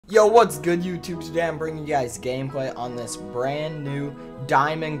Yo, what's good, YouTube? Today I'm bringing you guys gameplay on this brand new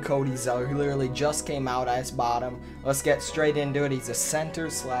Diamond Cody Zeller. He literally just came out. I just bought him. Let's get straight into it. He's a center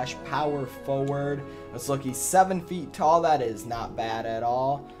 / power forward. Let's look. He's 7 feet tall. That is not bad at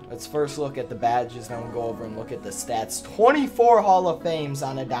all. Let's first look at the badges, then we'll go over and look at the stats. 24 Hall of Fames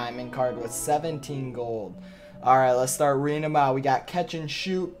on a diamond card with 17 gold. Alright, let's start reading them out. We got catch and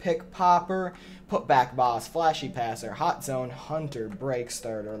shoot, pick popper, putback boss, flashy passer, hot zone, hunter, break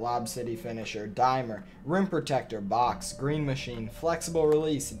starter, lob city finisher, dimer, rim protector, box, green machine, flexible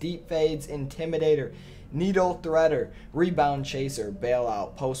release, deep fades, intimidator, needle threader, rebound chaser,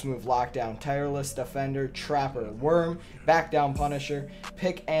 bailout, post move lockdown, tireless defender, trapper, worm, back down punisher,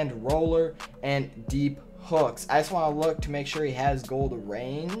 pick and roller, and deep hooks. I just want to look to make sure he has gold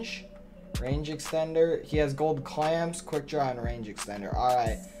range extender. He has gold clamps, quick draw, and range extender.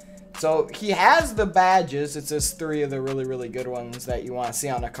 Alright, so he has the badges. It's just 3 of the really good ones that you want to see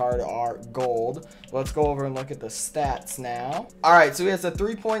on a card are gold. Let's go over and look at the stats now. Alright, so he has a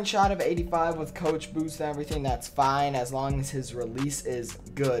 3-point shot of 85 with coach boost and everything. That's fine as long as his release is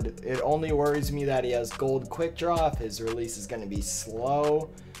good. It only worries me that he has gold quick draw if his release is going to be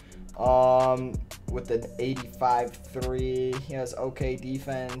slow. With an 85-3, he has okay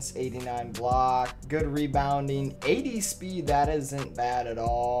defense, 89 block, good rebounding, 80 speed. That isn't bad at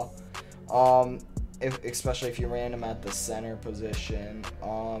all. Especially if you ran him at the center position.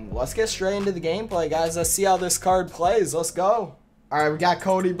 Let's get straight into the gameplay, guys. Let's see how this card plays. Let's go. All right, we got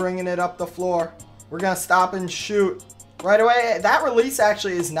Cody bringing it up the floor. We're gonna stop and shoot right away. That release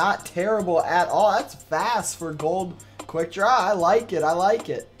actually is not terrible at all. That's fast for gold quick draw. I like it. I like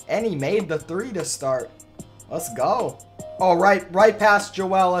it. And he made the 3 to start. Let's go. Oh, right past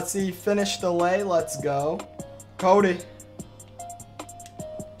Joel. Let's see. Finish the lay. Let's go. Cody.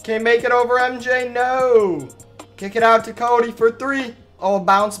 Can't make it over MJ. No. Kick it out to Cody for 3. Oh,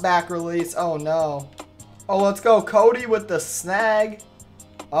 bounce back release. Oh, no. Oh, let's go. Cody with the snag.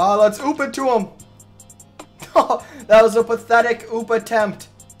 Oh, let's oop it to him. Oh, that was a pathetic oop attempt.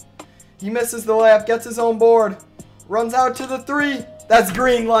 He misses the layup. Gets his own board. Runs out to the 3. That's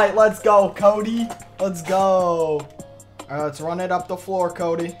green light. Let's go, Cody. Let's go. All right, let's run it up the floor,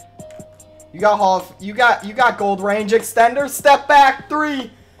 Cody. You got gold range extender. Step back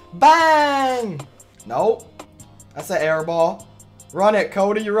 3. Bang. Nope. That's an air ball. Run it,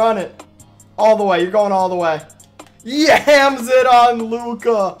 Cody. You run it. All the way. You're going all the way. Yams it on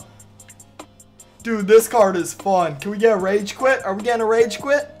Luka. Dude, this card is fun. Can we get a rage quit? Are we getting a rage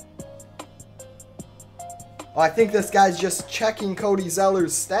quit? Oh, I think this guy's just checking Cody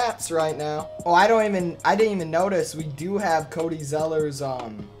Zeller's stats right now. Oh, I didn't even notice we do have Cody Zeller's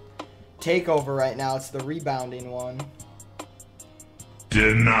takeover right now. It's the rebounding one.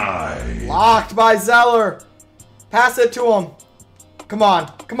 Denied. Locked by Zeller. Pass it to him. Come on,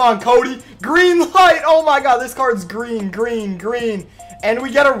 Cody. Green light. Oh my God, this card's green. And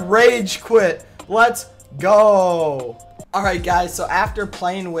we get a rage quit. Let's go. Alright guys, so after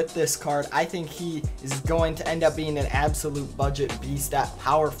playing with this card, I think he is going to end up being an absolute budget beast at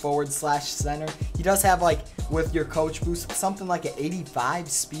power forward / center. He does have, like, with your coach boost, something like an 85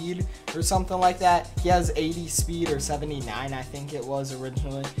 speed or something like that. He has 80 speed or 79, I think it was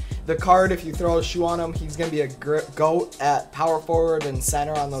originally. The card, if you throw a shoe on him, he's going to be a GOAT at power forward and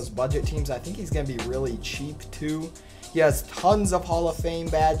center on those budget teams. I think he's going to be really cheap too. He has tons of Hall of Fame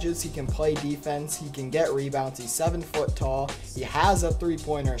badges. He can play defense. He can get rebounds. He's 7 foot tall. He has a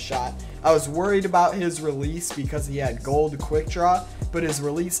 3-pointer shot. I was worried about his release because he had gold quick draw, but his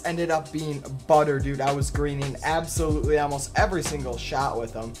release ended up being butter, dude. I was greening absolutely almost every single shot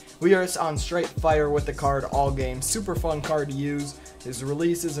with him. We are on straight fire with the card all game. Super fun card to use. His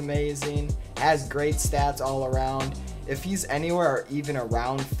release is amazing. Has great stats all around. If he's anywhere even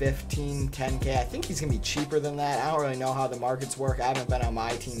around 15, 10K, I think he's going to be cheaper than that. I don't really know how the markets work. I haven't been on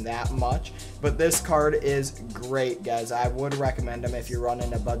my team that much. But this card is great, guys. I would recommend him if you're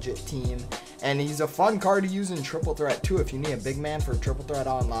running a budget team. And he's a fun card to use in triple threat, too. If you need a big man for triple threat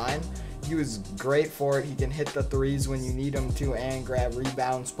online, he was great for it. He can hit the 3s when you need him to and grab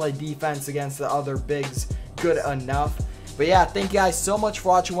rebounds. Play defense against the other bigs good enough. But yeah, thank you guys so much for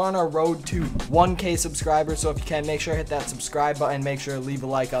watching. We're on our road to 1K subscribers, so if you can, make sure to hit that subscribe button. Make sure to leave a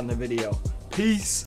like on the video. Peace.